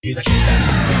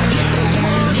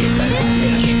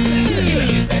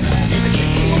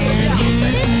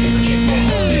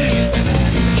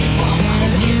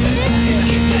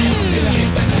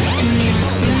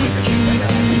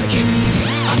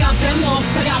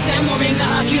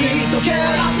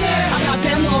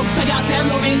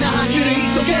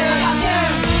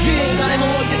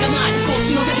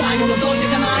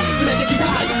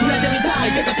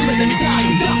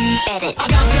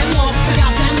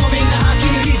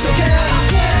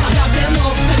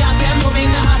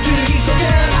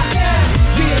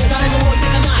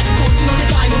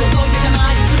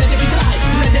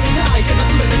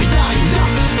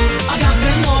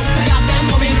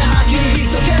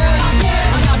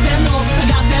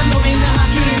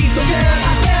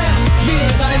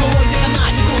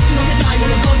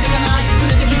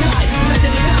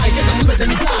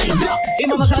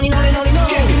今まさにノリノリの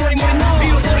元気モリモリの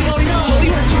色とりどりの鳥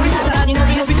を鳥でさらに伸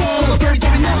び伸びとこの鳥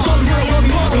鳥の飛び飛びを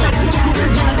つなぐくく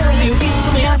まだコンビを一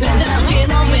緒にアップンダウン芸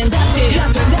能面だってや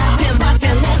ってんだテンパって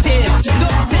んのって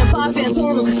1000%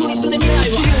 の確率で未来は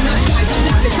自由な視界さ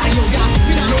だって太陽が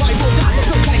皆の相棒だって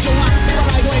その会場は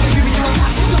笑い声が響き渡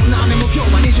るどんな雨も今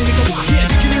日は虹に飛ばす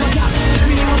君に渡す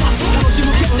君に渡す楽し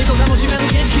む権利と楽しめる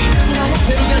元気つながっ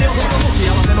てるが両方とも幸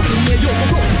せの国へよう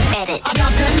こそ上が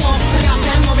ってんの下がっ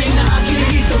てんのみんなはっきり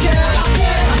言っとけ上が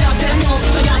ってんの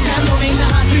下がってんのみんな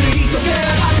はっきり言っとけ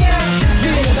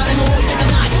誰も置いてか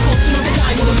ないこっちの世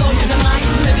界も覗いてかない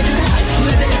連れてきたい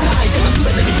連れてきたいてか全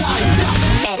て見たいんだ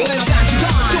俺の感じ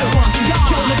が今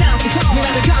日のダンスとみんな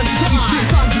で感じと1、2、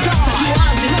3時間先を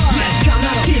案じろ時間な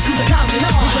らピークで感じろ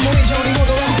いつも以上に戻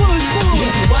ろう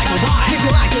Get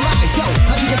rightそう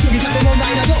味が過ぎたって問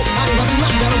題などあります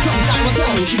ないだろう今回はそ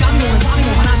うひがみのネタに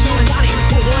も話のネタに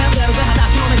微笑んでるぜ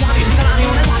裸足の女神さらに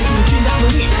おねだりする禁断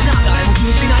のに誰も気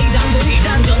にしない段取り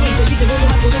男女にそして言葉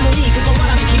とでもいい関わ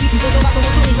らず響く言葉とも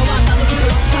とに触った時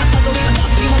とたった鳥が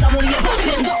今だ盛り上がっ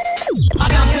てんの上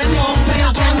がってんの下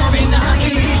がってんのみんなはっき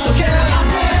り言っとけ上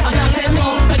がってん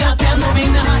の下がってんのみ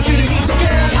んなはっきり言っとけ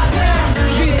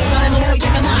誰も置いて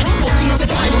かないこっちの世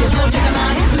界も覗いてか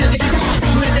ない連れてきたい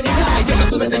触れてみたいてか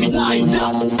全て見たいん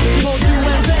だ気持ちを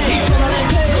連成大人連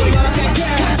携言わなきゃいけ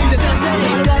隠しで先生我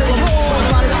々はもう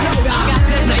我々だろうが上がっ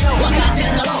てんだよ分かって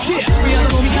んだろう宮田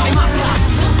飲み会マスタ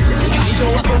ー会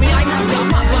場は飛び合いますが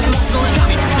まずはグラスの中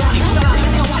身さらに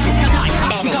さわく硬い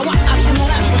足がわ熱くな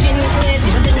らず先に遅れて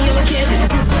果てによろけて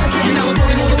ずっとだけ源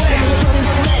に戻れ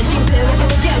人生を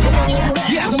届けることに溺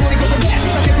れいや共にことで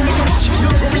酒踏み飛ばし喜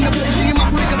びなくし今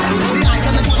振りかざし出会い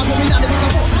た仲間とみんなで歌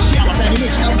おう幸せに満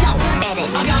ちた歌を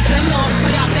上がってんの下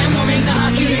がってんのみんなは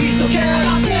っきり言っとけ上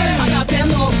がってん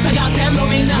の下がってんの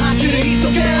みんなはっきり言っと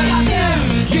け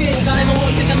誰も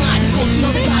置いてかないこっちの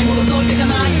世界も覗いてか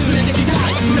ない連れてきた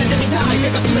い触れてみたいて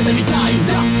か全て見たいん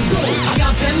だそう上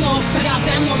がってんの下がっ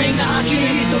てんのみんなはっきり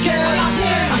言っとけ上が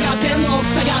ってんの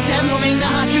下がってんのみんな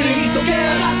はっきり言っとけ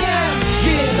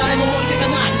誰も置いてか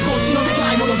ないこっちの世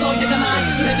界も覗いてかな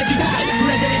い連れてきたい触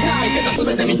れてみたいてか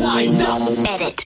全て見たいんだ